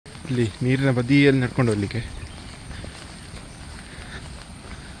ಇಲ್ಲಿ ನೀರಿನ ಬದಿಯಲ್ಲಿ ನಡ್ಕೊಂಡು ಹೋಗ್ಲಿಕ್ಕೆ.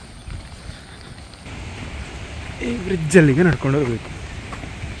 ಈ ಬ್ರಿಡ್ಜಲ್ಲಿಗೆ ನಡ್ಕೊಂಡು ಹೋಗ್ಬೇಕು.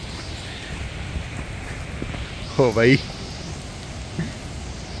 ಓ ಬೈ,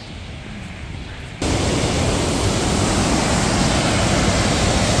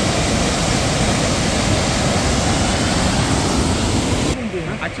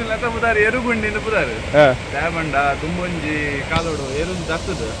 ಆಕ್ಚುಲಿ ಅತ್ತ ಬುದಾರ ಎರುಗುಂಡಿನ ಬುದಾರ ದಾಬಂಡ ದುಂಬೊಂಜಿ ಕಾಲೋಡು ಎರುನ್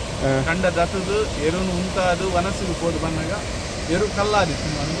ದತ್ತದು ಕಂಡ ದತ್ತದು ಎರುನ್ ಉಂಟಾದು ವನಸ್ಸಿಗೆ ಹೋದ್ ಬಂದಾಗ ಎರು ಕಲ್ಲಾದಿತ್ತು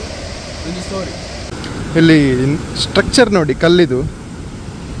ಒಂದು ಸ್ಟೋರಿ. ಇಲ್ಲಿ ಸ್ಟ್ರಕ್ಚರ್ ನೋಡಿ ಕಲ್ಲಿದು,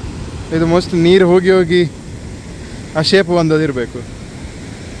 ಇದು ಮೋಸ್ಟ್ಲಿ ನೀರು ಹೋಗಿ ಹೋಗಿ ಆ ಶೇಪ್ ಬಂದದಿರಬೇಕು.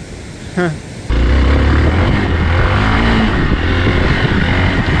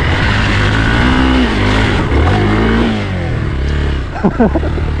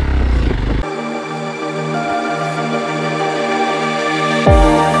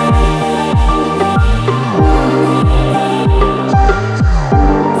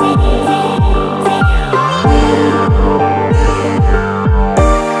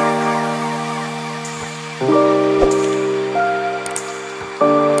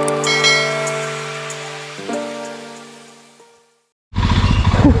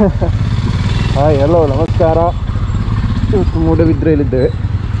 ಹಾಯ್, ಹಲೋ, ನಮಸ್ಕಾರ. ಇವತ್ತು ಮೂಡಬಿದ್ರೆಯಲ್ಲಿದ್ದೇವೆ.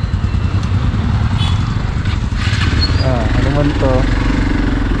 ಹನುಮಂತ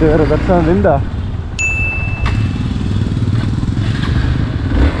ದೇವರ ದರ್ಶನದಿಂದ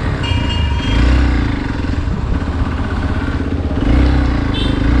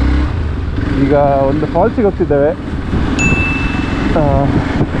ಈಗ ಒಂದು ಫಾಲ್ಸಿಗೆ ಹೋಗ್ತಿದ್ದೇವೆ.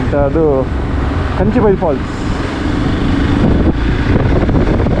 ಅಂತ ಅದು ಕಂಚಿಬೈಲ್ ಫಾಲ್ಸ್.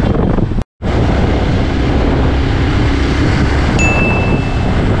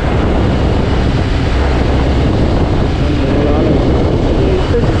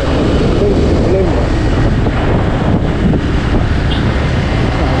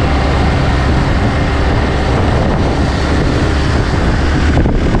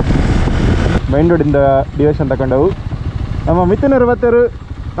 ಮೈನ್ ರೋಡಿಂದ ಡಿವೈಷನ್ ತಗೊಂಡವು. ನಮ್ಮ ಮಿಥುನರು ಬತ್ತರು.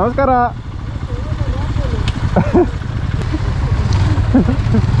 ನಮಸ್ಕಾರ.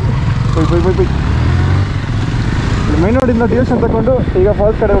 ಮೈನ್ ರೋಡಿಂದ ಡಿವೈಷನ್ ತಗೊಂಡು ಈಗ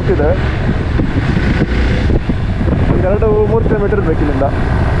ಫಾಲ್ಸ್ ಕಡೆ ಹೋಗ್ತಿದ್ದೇವೆ. ಒಂದು 2-3 ಕಿಲೋಮೀಟರ್ ಬೇಕು ಇಲ್ಲಿಂದ.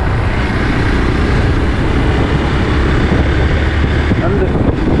 ಅಂದ್ರೆ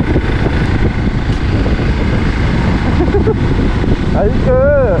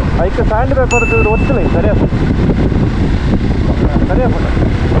ಅದಕ್ಕೆ ಸ್ಯಾಂಡ್ ಪೇಪರ್ ಒತ್ತಲೇ ಸರಿಯಾದ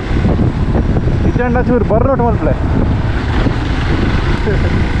ಇಚ್ಚಂಡ ಚೂರು ಬರ್ನೋಟ್ ಮಲ್ಪಲೆ.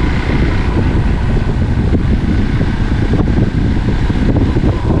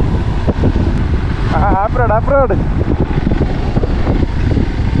 ಆಪ್ರೋಡ್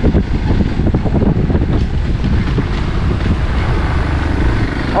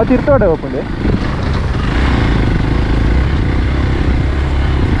ಅದು ತಿರ್ತೋಡೆ ಹೋಗ್ಕೊಂಡೆ.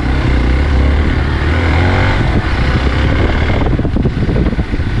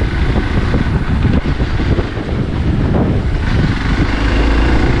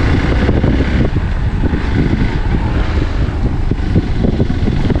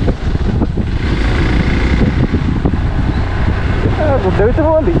 ಗುಡ್ಡ ಬಿಟ್ಟು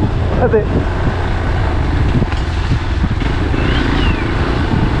ಹೋಗಲಿ ಅದೇ.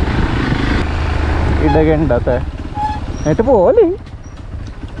 ಇಡಗಂಡತೆ ನೆಟ್ಟು ಹೋಗಲಿ.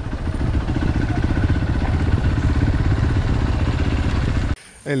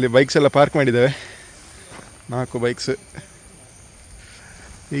 ಇಲ್ಲಿ ಬೈಕ್ಸ್ ಎಲ್ಲ ಪಾರ್ಕ್ ಮಾಡಿದ್ದೇವೆ, 4 ಬೈಕ್ಸ್.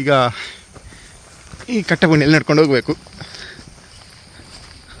 ಈಗ ಈ ಕಟ್ಟೆಬಂಡಿಯಲ್ಲಿ ನಡ್ಕೊಂಡು ಹೋಗಬೇಕು.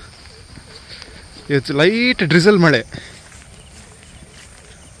 ಇವತ್ತು ಲೈಟ್ ಡ್ರಿಸಲ್ ಮಳೆ,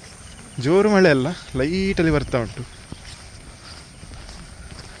 ಜೋರು ಮಳೆ ಅಲ್ಲ, ಲೈಟಲ್ಲಿ ಬರ್ತಾ ಉಂಟು.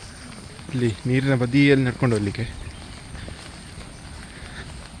 ಇಲ್ಲಿ ನೀರಿನ ಬದಿಯಲ್ಲಿ ನಡ್ಕೊಂಡು ಹೋಗ್ಲಿಕ್ಕೆ.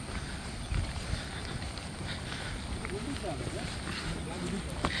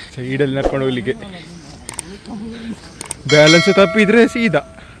 ಸೈಡಲ್ಲಿ ನಡ್ಕೊಂಡು ಹೋಗ್ಲಿಕ್ಕೆ. ಬ್ಯಾಲೆನ್ಸ್ ತಪ್ಪಿದ್ರೆ ಸೀದಾ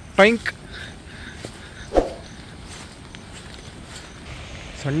ಟೈಂಕ್.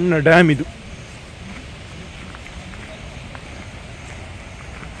 ಸಣ್ಣ ಡ್ಯಾಮ್ ಇದು.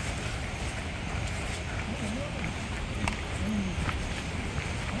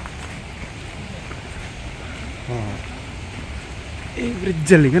 ಈ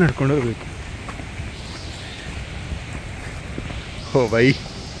ಬ್ರಿಡ್ಜಲ್ಲಿಗೆ ನಡ್ಕೊಂಡು ಹೋಗ್ಬೇಕು. ಓ ಬೈ,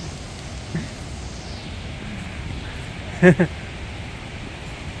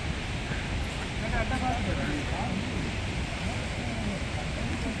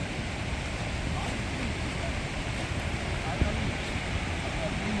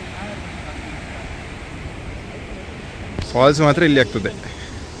 ಫಾಲ್ಸ್ ಮಾತ್ರ ಇಲ್ಲಿ ಆಗ್ತದೆ.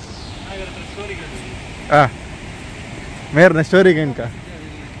 ಹಾಂ ಮೇರ್ನ ಸ್ಟೋರಿಗೆ ಏನಕ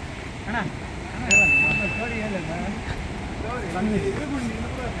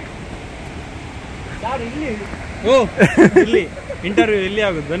ಓ ಇಲ್ಲಿ ಇಂಟರ್ವ್ಯೂ ಇಲ್ಲಿ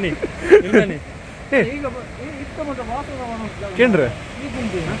ಆಗುದು ಬನ್ನಿ ಕೇಂದ್ರ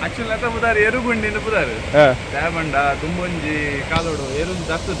ಆಕ್ಚುಲಿ ಅತ್ತ ಬುದಾರು ಎರುಗುಂಡಿನ ಬುದಾರು ದಾಬಂಡ ತುಂಬೊಂಜಿ ಕಾಲೋಡು ಎರುನ್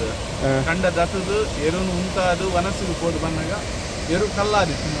ದತ್ತದು ಕಂಡ ದತ್ತದು ಎರುನ್ ಉಂತಾದು ವನಸ್ಸಿಗೆ ಹೋದ್ ಬಂದಾಗ ಎರು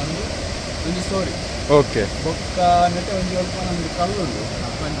ಕಲ್ಲಾದಿತ್ತು ಒಂದು ಒಂದು ಸ್ಟೋರಿ. ಓಕೆ ಬೊಕ್ಕ ನೆಟ್ಟೆ ಒಂಜಿ ಅಲ್ಪ ನಮ್ದು ಕಲ್ಲುಂಡು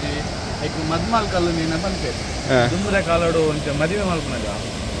ಒಂಜಿ ಐಕ್ ಮದ್ಮಾಲ್ ಕಲ್ಲು ನೀನ ಬಂತೆ ದುಂಬುದ ಕಾಲೋಡು ಒಂಚ ಮದುವೆ ಮಲ್ಪನಾಗ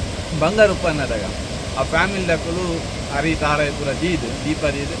ಬಂಗಾರ ಉಪ್ಪನ್ನದಾಗ ಆ ಫ್ಯಾಮಿಲಿ ದಕ್ಕಲು ಹರಿ ತಾರ ಪೂರ ದೀಪ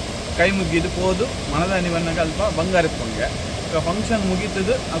ದೀದು ಕೈ ಮುಗಿದು ಹೋದು ಮನದಾನಿ ಬನ್ನಾಗ ಅಲ್ಪ ಬಂಗಾರ ಇಪ್ಪಂಗೆ ಫಂಕ್ಷನ್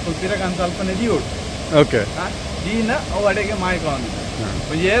ಮುಗೀತದು ಅಪ್ಪ ತಿರಗಂತ ಅಲ್ಪ ನದಿ ಓಡು. ಓಕೆ ದೀನ ಅವು ಅಡೆಗೆ ಮಾಯಕ ಒಂದಿದೆ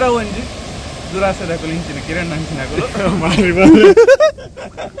ಒಂಜಿ ಏರ ಒಂಜಿ ದುರಾಸೆ ದಕ್ಕಲು ಇಂಚಿನ ಕಿರಣ್ ಹಂಚಿನ ಹಾಕಲು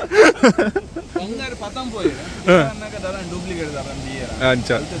ಬಂಗಾರ ಪತಂ ಪೋಯಿ ಅನ್ನಕ ದರ ಡೂಪ್ಲಿಕೇಟ್ ದರ ದೀರ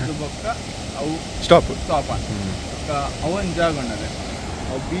ಬೊಕ್ಕ ಅವು ಸ್ಟಾಪ್ ಅವನ್ ಜಾಗ ಉಂಡದೆ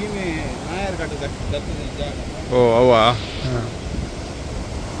ಅವು ಭೀಮೆ ನಾಯರ್ ಕಟ್ಟು ದತ್ತದ ಜಾಗ. ಓ ಅವ್ವಾ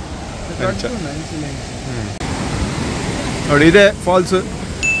ನೋಡಿ ಇದೆ ಫಾಲ್ಸ್.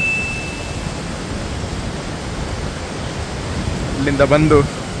 ಇಲ್ಲಿಂದ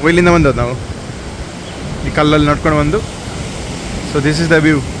ಬಂದದ್ದು ನಾವು ಈ ಕಲ್ಲಲ್ಲಿ ನಡ್ಕೊಂಡು ಬಂದು. So this is the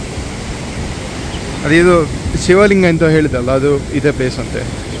view. ಅದಿದು ಶಿವಲಿಂಗ ಅಂತ ಹೇಳಿದಲ್ಲ, ಅದು ಇದೇ ಪ್ಲೇಸ್ ಅಂತೆ.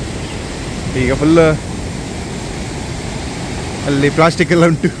 ಈಗ ಫುಲ್ ಅಲ್ಲಿ ಪ್ಲಾಸ್ಟಿಕ್ ಎಲ್ಲ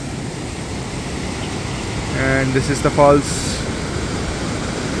ಉಂಟು. And this is the foil.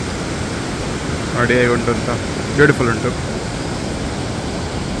 ನೋಡಿ ಹೇಗೆ ಉಂಟು ಅಂತ, ಬ್ಯೂಟಿಫುಲ್ ಉಂಟು.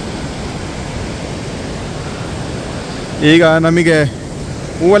 ಈಗ ನಮಗೆ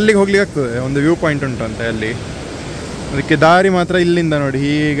ಅಲ್ಲಿಗೆ ಹೋಗ್ಲಿಕ್ಕೆ ಆಗ್ತದೆ, ಒಂದು ವ್ಯೂ ಪಾಯಿಂಟ್ ಉಂಟು ಅಂತ ಅಲ್ಲಿ. ಅದಕ್ಕೆ ದಾರಿ ಮಾತ್ರ ಇಲ್ಲಿಂದ ನೋಡಿ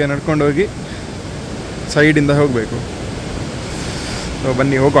ಹೀಗೆ ನಡ್ಕೊಂಡು ಹೋಗಿ ಸೈಡಿಂದ ಹೋಗಬೇಕು. ಸೊ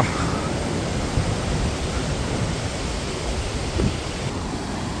ಬನ್ನಿ ಹೋಗುವ.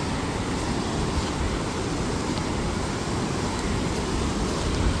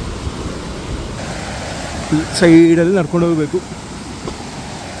 ಸೈಡಲ್ಲಿ ನಡ್ಕೊಂಡು ಹೋಗಬೇಕು.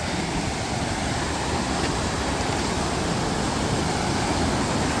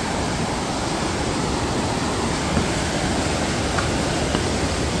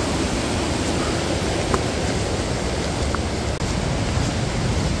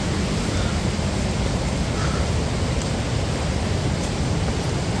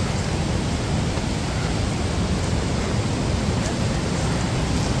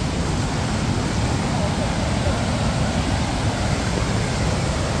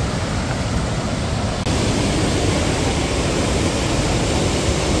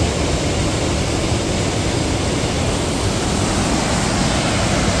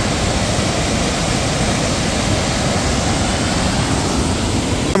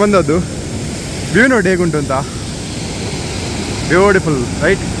 ಬಂದದ್ದು ವ್ಯೂ ನೋಡಿ ಹೇಗುಂಟು ಅಂತ, ಬ್ಯೂಟಿಫುಲ್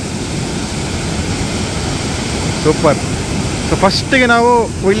ರೈಟ್, ಸೂಪರ್. ಸೊ ಫಸ್ಟಿಗೆ ನಾವು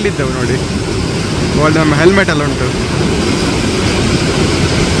ಇಲ್ಲಿದ್ದೆವು ನೋಡಿ, ನಮ್ಮ ಹೆಲ್ಮೆಟ್ ಎಲ್ಲ ಉಂಟು.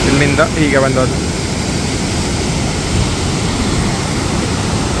 ಇಲ್ಲಿಂದ ಹೀಗೆ ಬಂದದ್ದು.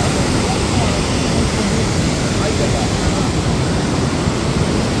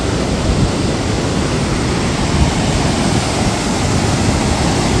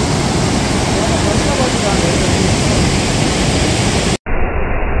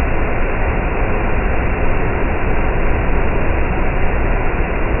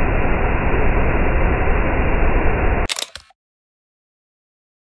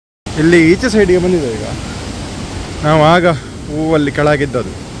 ಇಲ್ಲಿ ಈಚೆ ಸೈಡಿಗೆ ಬಂದಿದ್ದೇವೆ ಈಗ ನಾವು. ಆಗ ಹೂವಲ್ಲಿ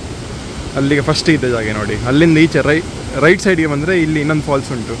ಕೆಳಗಿದ್ದದು, ಅಲ್ಲಿಗೆ ಫಸ್ಟ್ ಇದ್ದ ಜಾಗ ನೋಡಿ. ಅಲ್ಲಿಂದ ಈಚೆ ರೈಟ್ ಸೈಡಿಗೆ ಬಂದರೆ ಇಲ್ಲಿ ಇನ್ನೊಂದು ಫಾಲ್ಸ್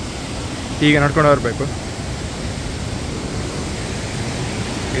ಉಂಟು. ಹೀಗೆ ನಡ್ಕೊಂಡು ಬರಬೇಕು.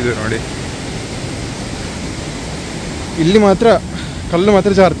 ಇದು ನೋಡಿ, ಇಲ್ಲಿ ಮಾತ್ರ ಕಲ್ಲು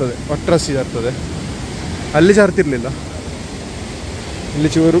ಮಾತ್ರ ಜಾರ್ತದೆ, ಒಟ್ರಸಿ ಜಾರ್ತದೆ. ಅಲ್ಲಿ ಜಾರ್ತಿರ್ಲಿಲ್ಲ,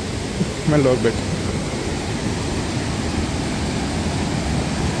 ಇಲ್ಲಿ ಚೂರು ಮೇಲೆ ಹೋಗ್ಬೇಕು.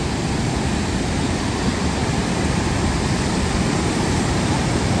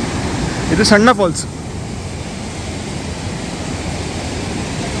 ಇದು ಸಣ್ಣ ಫಾಲ್ಸ್.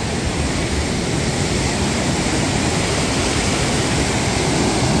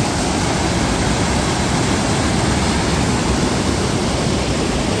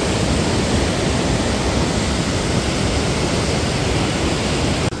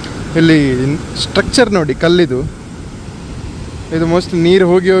 ಇಲ್ಲಿ ಸ್ಟ್ರಕ್ಚರ್ ನೋಡಿ, ಕಲ್ಲಿದು. ಇದು ಮೋಸ್ಟ್ಲಿ ನೀರು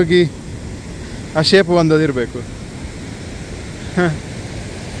ಹೋಗಿ ಹೋಗಿ ಆ ಶೇಪ್ ಬಂದದಿರಬೇಕು.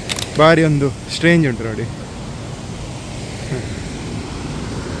 ಭಾರಿ ಒಂದು ಸ್ಟ್ರೇಂಜ್ ಉಂಟು ನೋಡಿ.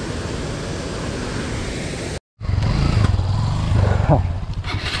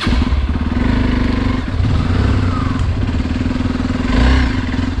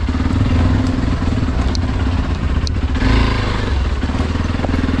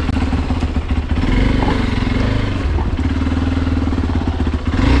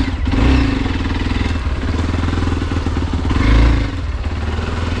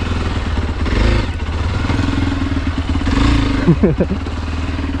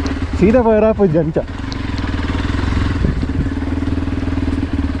 सीधा पैरा पो जंचा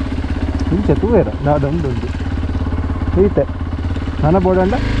इंचा तू वेरा नादೊಂದು ಈತೆ ಹನ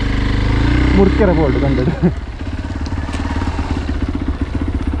ಬೋರ್ಡ್ ಮುರ್ಕೆರ ಬೋರ್ಡ್ ಕಂಡದು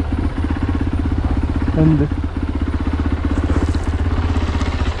ಒಂದು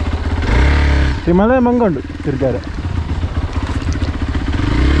ಮಳೆ ಮಂಗೊಂಡು ತಿರ್ಗಾರೆ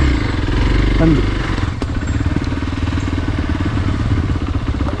ಒಂದು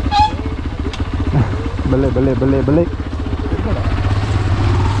ಬಲ್ಲೆ ಬಲ್ಲೆ ಬಲ್ಲೆ ಬಲ್ಲೆ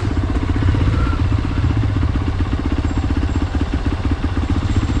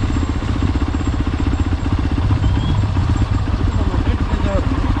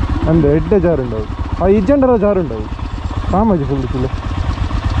ಅಂದು ಎಡ್ಡೆ ಜಾರುಂಡವು ಆ ಇಜ್ಜಂಡರ ಜಾರುಂಡವು ಕಾಮಜಿ ಫುಲ್ ಫುಲ್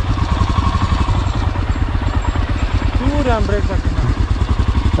ಬ್ರೇಕ್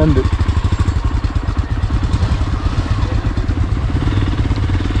ಅಂದು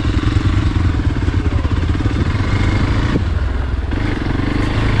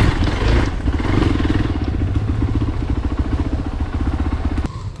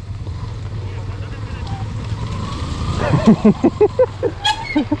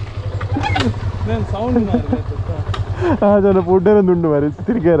ಜನ ಪುಡ್ಡರೊಂದುಂಡು ಮಾರಿ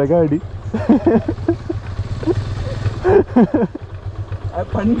ತಿರ್ಗಾರ ಗಾಡಿ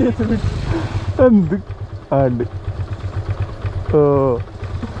ಅಂದು ಆಂಡು ಓ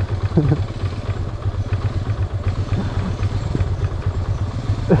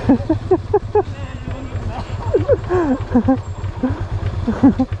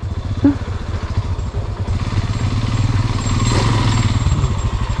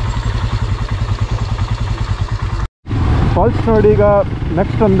ಫಾಲ್ಸ್ ನೋಡಿ ಈಗ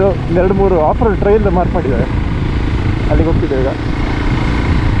ನೆಕ್ಸ್ಟ್ ಒಂದು 2-3 ಆಫ್ ರೋಡ್ ಟ್ರೈಲ್ ಮಾರ್ಕ್ ಮಾಡಿದ್ದಾರೆ ಅಲ್ಲಿಗೆ ಹೋಗ್ತಿದ್ದೇವೆ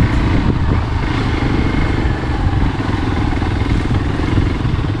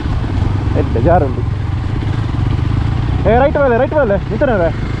ಈಗ ಬೇಜಾರುಂಟು ರೈಟ್ ಮೇಲೆ ನಿಂತನೇ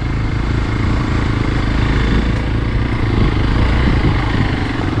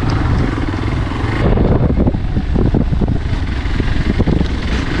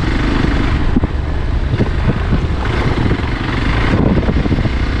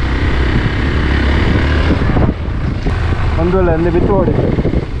ಒಂದು ವೇಳೆ ಅಲ್ಲಿ ಬಿತ್ತು ಓಡಿದೆ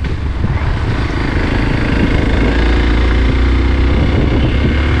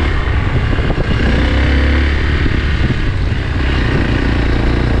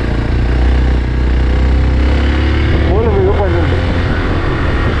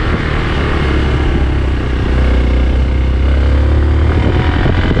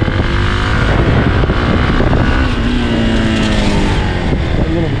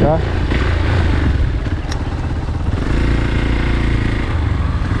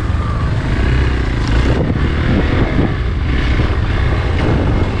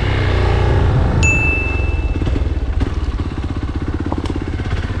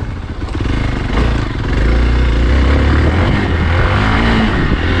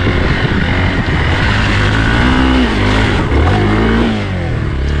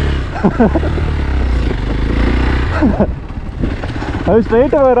ಅದು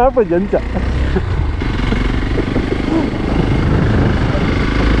ಸ್ಟ್ರೈಟ್ ರಾಪ ಜಂಚ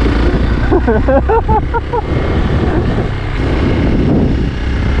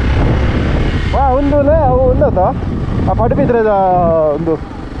ಒಂದು ಅವು ಒಂದದ ಆ ಪಡುಬಿದ್ರೆದ ಒಂದು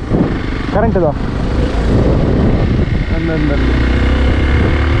ಕರೆಂಟ್ದ ಒಂದೊಂದು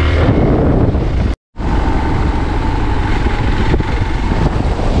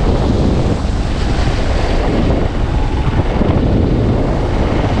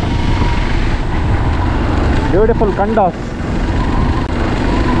ಬ್ಯೂಟಿಫುಲ್ ಕಂಡಾಸ್